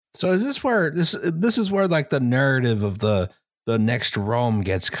So is this where this is where like the narrative of the next Rome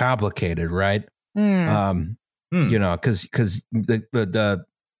gets complicated, right? You know, because the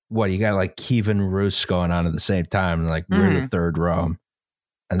what you got like Kievan Rus going on at the same time, and like we're the third Rome,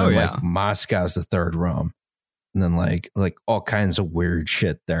 and then like Moscow's the third Rome, and then like all kinds of weird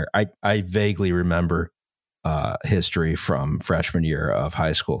shit there. I vaguely remember history from freshman year of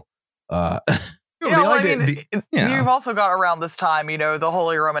high school. You've also got around this time, you know, the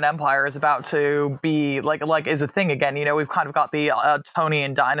Holy Roman Empire is about to be like is a thing again. You know, we've kind of got the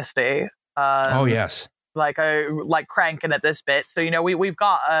Tonian dynasty. Oh yes. Like cranking at this bit. So, you know, we've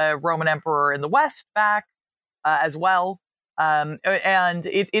got a Roman emperor in the West back as well. And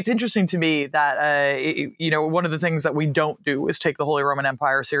it's interesting to me that, you know, one of the things that we don't do is take the Holy Roman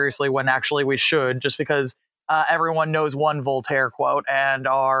Empire seriously when actually we should, just because everyone knows one Voltaire quote and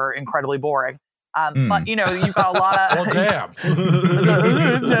are incredibly boring. But, you know, you've got a lot of... Well, damn.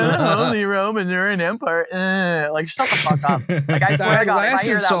 The Holy Roman, they're an empire. Like, shut the fuck up. Like, I swear to God, if I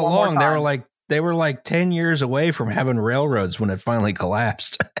hear that so one long, more time, they were like 10 years away from having railroads when it finally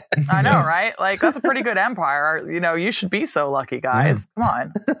collapsed. I know, right? Like, that's a pretty good empire. You know, you should be so lucky, guys. Come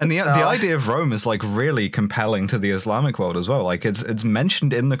on. And the idea of Rome is like really compelling to the Islamic world as well. Like it's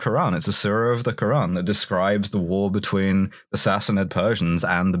mentioned in the Quran. It's a surah of the Quran that describes the war between the Sassanid Persians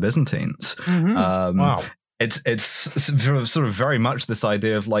and the Byzantines. Wow. It's sort of very much this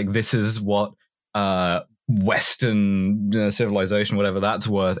idea of like, this is what Western civilization, whatever that's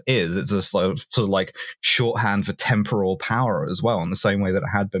worth, is. It's a sort of like shorthand for temporal power as well, in the same way that it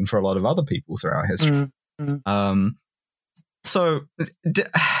had been for a lot of other people throughout history. So the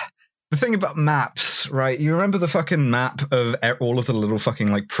thing about maps, right? You remember the fucking map of all of the little fucking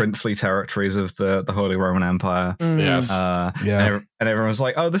like princely territories of the Holy Roman Empire? Yes. And everyone's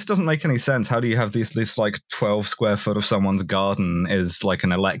like, oh, this doesn't make any sense. How do you have this like 12 square foot of someone's garden is like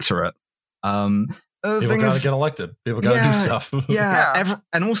an electorate? People gotta get elected. People gotta do stuff.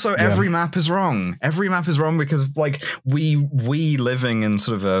 Every map is wrong. Every map is wrong because like we living in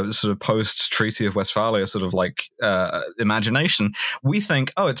sort of post Treaty of Westphalia sort of like imagination, we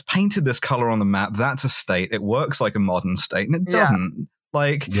think, oh, it's painted this color on the map. That's a state. It works like a modern state, and it doesn't.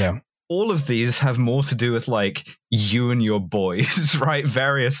 All of these have more to do with like you and your boys, right?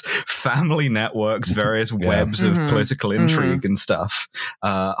 Various family networks, various webs of political intrigue and stuff,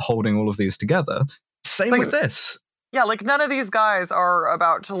 holding all of these together. Same with this. Yeah, like none of these guys are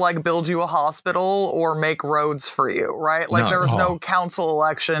about to like build you a hospital or make roads for you, right? Like there is no council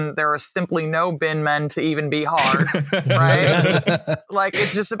election. There are simply no bin men to even be hard, right? Like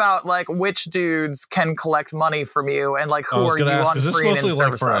it's just about like which dudes can collect money from you and like who are you on is this screen mostly in like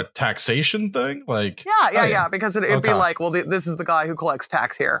service for of. a taxation thing? Like yeah, because it'd be like, well, this is the guy who collects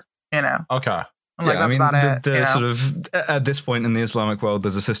tax here, you know? Okay. Like, that's about it, sort of at this point in the Islamic world,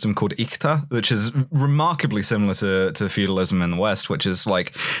 there's a system called iqta, which is remarkably similar to feudalism in the West, which is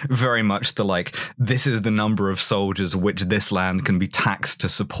like very much the like, this is the number of soldiers which this land can be taxed to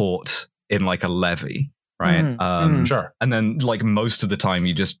support in like a levy, right? Sure. And then like most of the time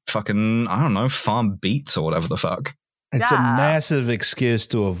you just fucking, I don't know, farm beets or whatever the fuck. It's a massive excuse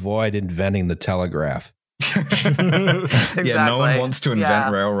to avoid inventing the telegraph. Exactly. Yeah, no one wants to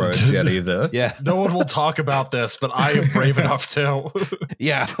invent railroads yet either. Yeah, no one will talk about this, but I am brave enough to.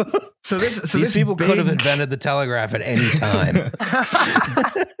 Yeah. So these people could have invented the telegraph at any time.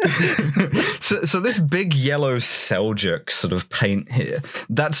 so this big yellow Seljuk sort of paint here,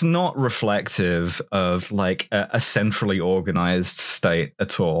 that's not reflective of like a centrally organized state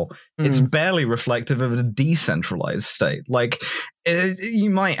at all. It's barely reflective of a decentralized state. Like you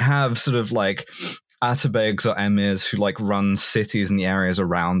might have sort of like Atabegs or emirs who like run cities and the areas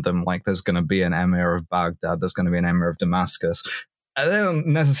around them. Like there's going to be an emir of Baghdad, there's going to be an emir of Damascus. They don't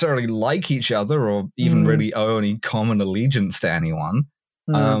necessarily like each other or even really owe any common allegiance to anyone.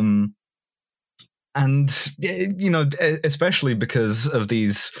 And, you know, especially because of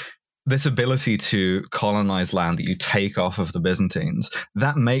this ability to colonize land that you take off of the Byzantines,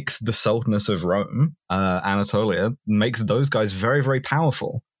 that makes the Sultanate of Rome, Anatolia, makes those guys very, very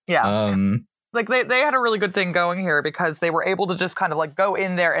powerful. Yeah. Like they had a really good thing going here because they were able to just kind of like go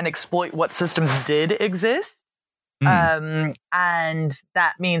in there and exploit what systems did exist. And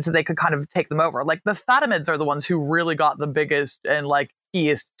that means that they could kind of take them over. Like the Fatimids are the ones who really got the biggest and like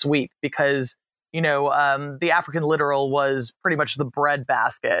keyest sweep because, you know, the African littoral was pretty much the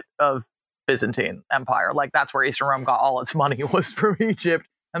breadbasket of Byzantine Empire. Like that's where Eastern Rome got all its money was from Egypt.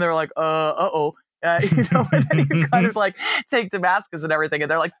 And they're like, you know, and then you kind of like take Damascus and everything, and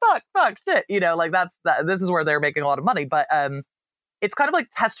they're like, fuck, shit, you know, like this is where they're making a lot of money. But it's kind of like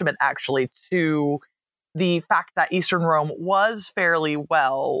testament actually to the fact that Eastern Rome was fairly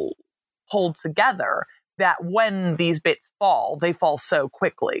well pulled together, that when these bits fall, they fall so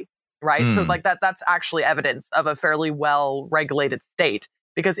quickly, right? So like that's actually evidence of a fairly well regulated state.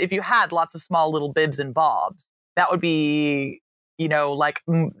 Because if you had lots of small little bibs and bobs, that would be, you know, like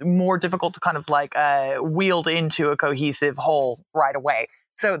more difficult to kind of like wield into a cohesive whole right away.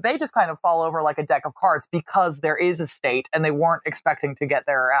 So they just kind of fall over like a deck of cards because there is a state and they weren't expecting to get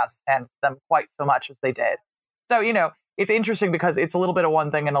their ass handed to them quite so much as they did. So, you know, it's interesting because it's a little bit of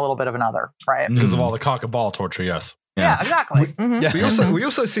one thing and a little bit of another, right? Because of all the cock and ball torture, yes. Yeah, exactly. We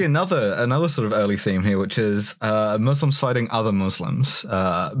also see another sort of early theme here, which is Muslims fighting other Muslims,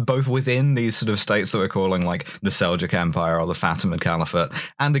 both within these sort of states that we're calling like the Seljuk Empire or the Fatimid Caliphate,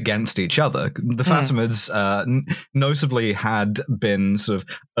 and against each other. The Fatimids notably had been sort of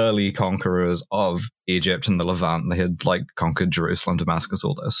early conquerors of Egypt and the Levant. They had like conquered Jerusalem, Damascus,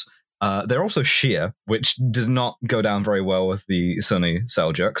 all this. They're also Shia, which does not go down very well with the Sunni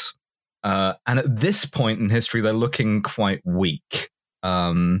Seljuks. And at this point in history, they're looking quite weak.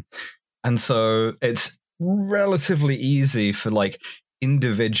 And so it's relatively easy for like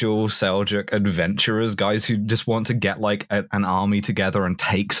individual Seljuk adventurers, guys who just want to get like an army together and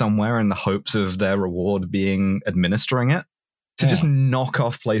take somewhere in the hopes of their reward being administering it, to just knock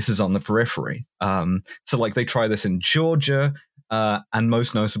off places on the periphery. So like they try this in Georgia, and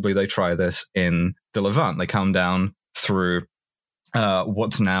most notably they try this in the Levant. They come down through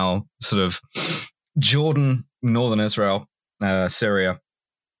what's now sort of Jordan, northern Israel, Syria,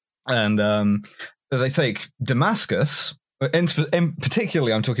 and they take Damascus. In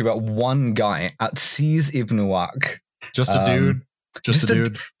particularly, I'm talking about one guy, Atsiz ibn Waq. Just a dude. Just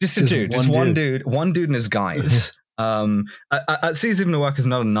one dude and his guys. Atsiz ibn Waq is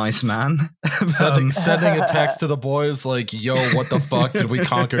not a nice man. Sending a text to the boys like, "Yo, what the fuck did we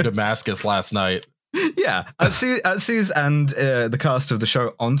conquer Damascus last night?" Yeah, Atsiz and the cast of the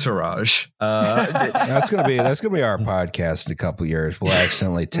show Entourage. That's gonna be our podcast in a couple of years. We'll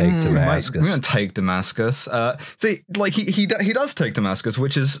accidentally take Damascus. We're gonna take Damascus. See, like he does take Damascus,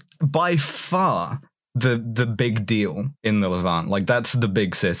 which is by far the big deal in the Levant. Like that's the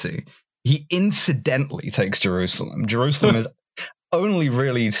big city. He incidentally takes Jerusalem. Jerusalem is only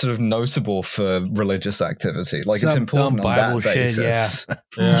really sort of notable for religious activity. Like it's important on Bible that basis.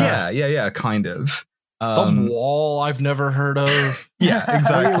 Yeah, kind of. Some wall I've never heard of. Yeah,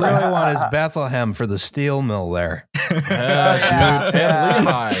 exactly. What you really want is Bethlehem for the steel mill there. And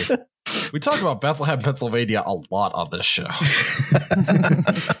Lehi. We talk about Bethlehem, Pennsylvania a lot on this show.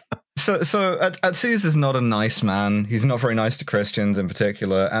 So Atsiz is not a nice man. He's not very nice to Christians in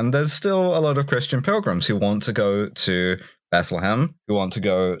particular. And there's still a lot of Christian pilgrims who want to go to Bethlehem, who want to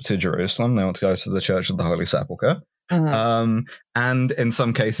go to Jerusalem. They want to go to the Church of the Holy Sepulchre. And in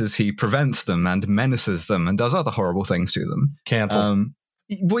some cases, he prevents them and menaces them and does other horrible things to them. Cancel.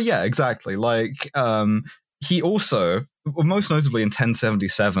 Well, yeah, exactly. Like, he also, most notably in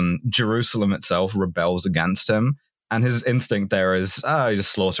 1077, Jerusalem itself rebels against him. And his instinct there is,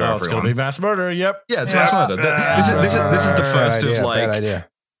 just slaughter everyone. It's going to be mass murder. Yep. Yeah, it's mass murder. This is the first of like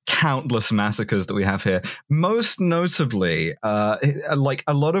countless massacres that we have here. Most notably, like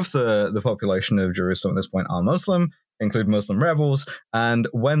a lot of the population of Jerusalem at this point are Muslim, include Muslim rebels. And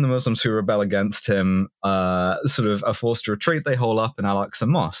when the Muslims who rebel against him sort of are forced to retreat, they hole up in Al-Aqsa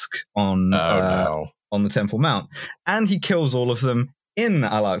Mosque on the Temple Mount. And he kills all of them in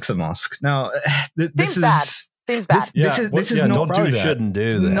Al-Aqsa Mosque. Now, this is... Seems bad. This is not shouldn't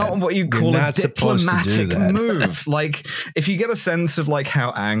do that. Not what you call a diplomatic move. Like, if you get a sense of like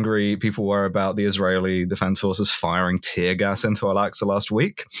how angry people were about the Israeli Defense Forces firing tear gas into Al-Aqsa last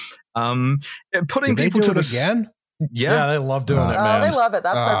week, putting people to the again. Yeah, they love doing it, man. They love it.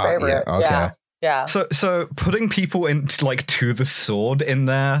 That's their favorite. Yeah, okay. Yeah. So putting people into like to the sword in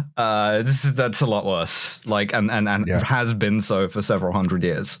there, that's a lot worse. Like, and has been so for several hundred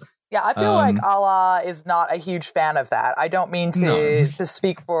years. Yeah, I feel like Allah is not a huge fan of that. I don't mean to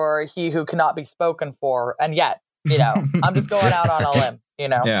speak for he who cannot be spoken for, and yet, you know, I'm just going out on a limb, you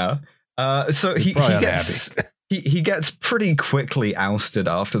know. Yeah. So he gets pretty quickly ousted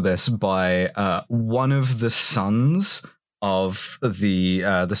after this by one of the sons of the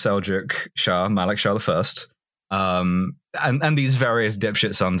Seljuk Shah, Malik Shah I. And these various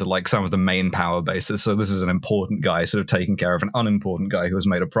dipshit sons are like some of the main power bases. So this is an important guy sort of taking care of an unimportant guy who has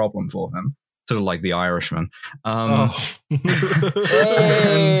made a problem for him. Sort of like the Irishman. No,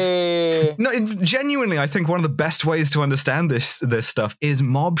 genuinely, I think one of the best ways to understand this stuff is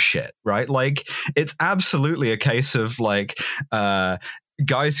mob shit, right? Like, it's absolutely a case of like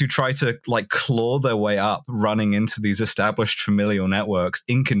guys who try to like claw their way up, running into these established familial networks,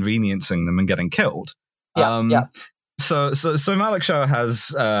 inconveniencing them and getting killed. Yeah. So Malik Shah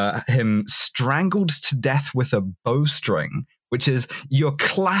has him strangled to death with a bowstring, which is your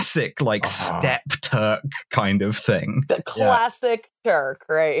classic step Turk kind of thing. The classic Turk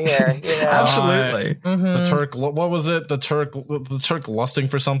right here. You know? Absolutely. The Turk. What was it? The Turk lusting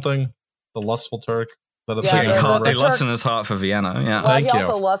for something. The lustful Turk. He lusts in his heart for Vienna. Yeah. Well, he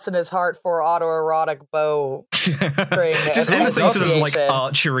also lusts in his heart for autoerotic bow string. Just anything sort of like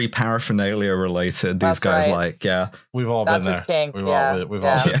archery paraphernalia related. These guys we've all been there. His kink. We've all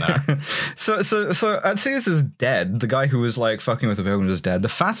been there. So Atsius is dead. The guy who was like fucking with the pilgrims is dead. The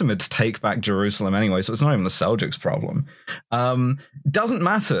Fatimids take back Jerusalem anyway, so it's not even the Seljuks' problem. Doesn't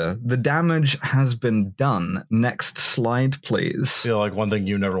matter. The damage has been done. Next slide, please. I feel like one thing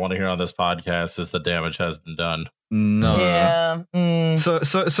you never want to hear on this podcast is the damage has been done. No. Yeah. So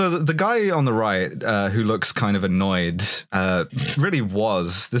the guy on the right, who looks kind of annoyed, really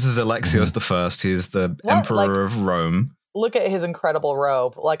was. This is Alexios the First. He's the Emperor of Rome. Look at his incredible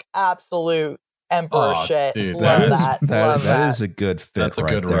robe, like absolute emperor shit. Dude, Love that. That is a good fit. That's a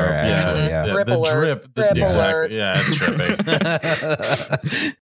right good there, robe. actually. Yeah. The drip. Drip alert. Exactly. Yeah, it's dripping.